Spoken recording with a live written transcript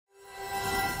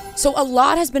So a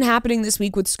lot has been happening this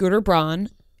week with Scooter Braun.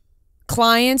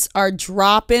 Clients are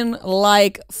dropping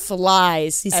like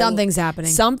flies. See, something's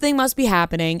happening. Something must be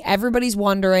happening. Everybody's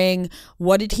wondering,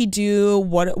 what did he do?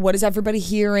 What is everybody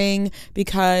hearing?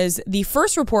 Because the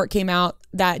first report came out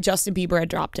that Justin Bieber had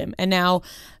dropped him. And now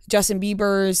Justin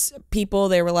Bieber's people,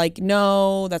 they were like,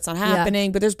 no, that's not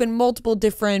happening. Yeah. But there's been multiple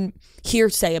different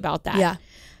hearsay about that. Yeah.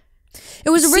 It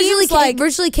was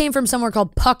originally came from somewhere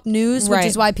called Puck News, which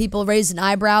is why people raised an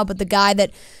eyebrow. But the guy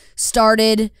that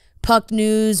started Puck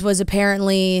News was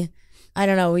apparently, I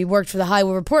don't know, he worked for the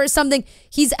Hollywood Reporter or something.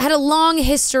 He's had a long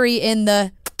history in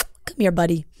the, come here,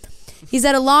 buddy. He's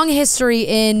had a long history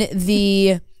in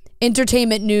the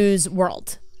entertainment news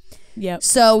world. Yep.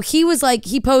 So he was like,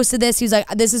 he posted this. He was like,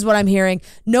 this is what I'm hearing.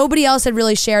 Nobody else had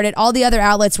really shared it. All the other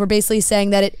outlets were basically saying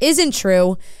that it isn't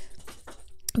true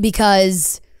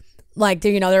because, like,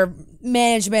 you know, their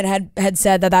management had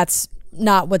said that that's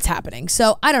not what's happening.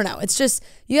 So I don't know. It's just,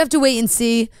 you have to wait and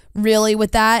see really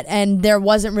with that. And there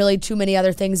wasn't really too many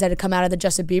other things that had come out of the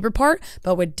Justin Bieber part.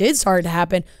 But what did start to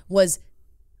happen was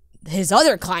his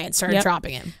other clients started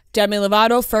dropping him. Demi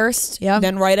Lovato first. Yeah.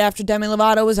 Then right after Demi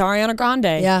Lovato was Ariana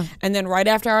Grande. Yeah. And then right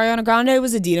after Ariana Grande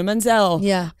was Idina Menzel.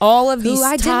 Yeah. All of these who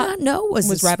I did not know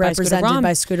was represented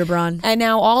by Scooter Braun. And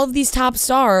now all of these top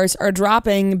stars are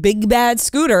dropping big bad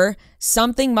Scooter.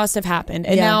 Something must have happened.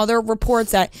 And now there are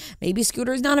reports that maybe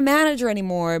Scooter's not a manager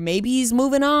anymore. Maybe he's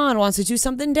moving on, wants to do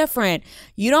something different.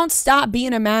 You don't stop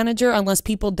being a manager unless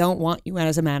people don't want you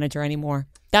as a manager anymore.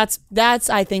 That's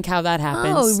I think how that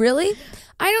happens. Oh, really?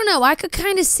 I don't know. I could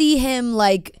kind of see him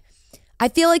like, I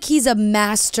feel like he's a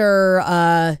master,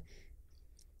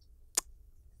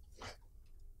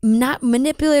 not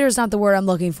manipulator is not the word I'm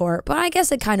looking for, but I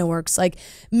guess it kind of works. Like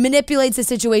manipulates the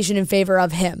situation in favor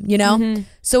of him, you know? Mm-hmm.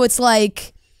 So it's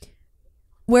like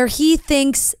where he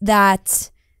thinks that,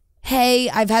 hey,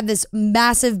 I've had this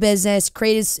massive business,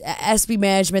 created SB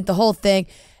management, the whole thing.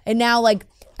 And now like,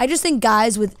 I just think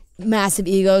guys with massive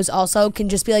egos also can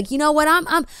just be like, you know what,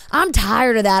 I'm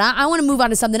tired of that. I want to move on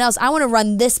to something else. I want to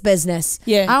run this business.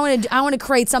 Yeah. I want to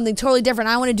create something totally different.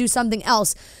 I want to do something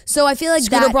else. So I feel like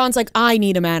Scooter Braun's like, I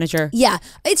need a manager. Yeah.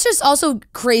 It's just also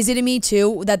crazy to me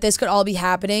too that this could all be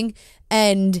happening.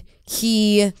 And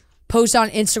he posts on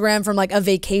Instagram from like a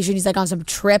vacation. He's like on some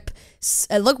trip.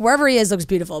 Look, wherever he is looks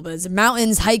beautiful, but it's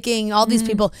mountains, hiking, all these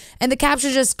people. And the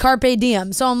caption's just carpe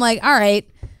diem. So I'm like, all right.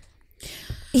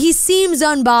 He seems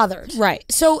unbothered. Right.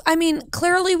 So, I mean,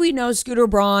 clearly we know Scooter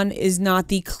Braun is not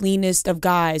the cleanest of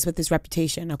guys with his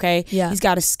reputation, okay? Yeah. He's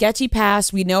got a sketchy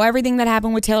past. We know everything that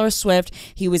happened with Taylor Swift.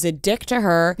 He was a dick to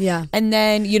her. Yeah. And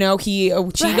then, you know, he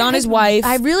cheated on his wife.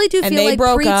 I really do feel like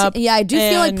broke up. Yeah, I do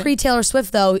feel like pre-Taylor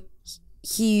Swift, though,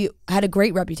 he had a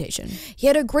great reputation. He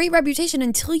had a great reputation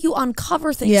until you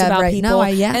uncover things about people.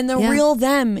 And the real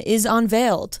them is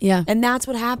unveiled. Yeah. And that's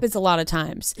what happens a lot of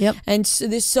times. Yep. And so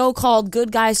this so-called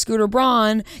good guy Scooter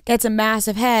Braun gets a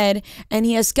massive head and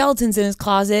he has skeletons in his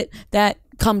closet that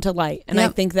come to light. And I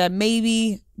think that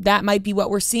maybe that might be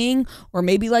what we're seeing, or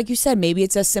maybe like you said, maybe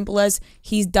it's as simple as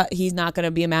he's not going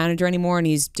to be a manager anymore and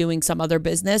he's doing some other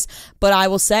business. But I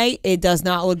will say it does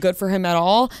not look good for him at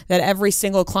all that every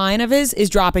single client of his is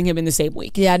dropping him in the same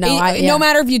week. Yeah, no, no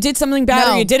matter if you did something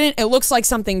bad or you didn't, it looks like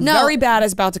something very bad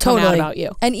is about to come out about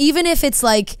you. And even if it's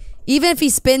like, even if he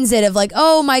spins it of like,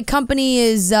 oh, my company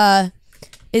is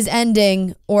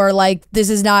ending, or like this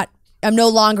is not, I'm no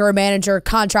longer a manager,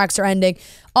 contracts are ending,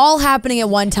 all happening at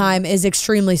one time is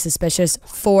extremely suspicious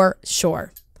for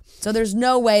sure. So there's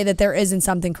no way that there isn't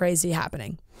something crazy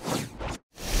happening.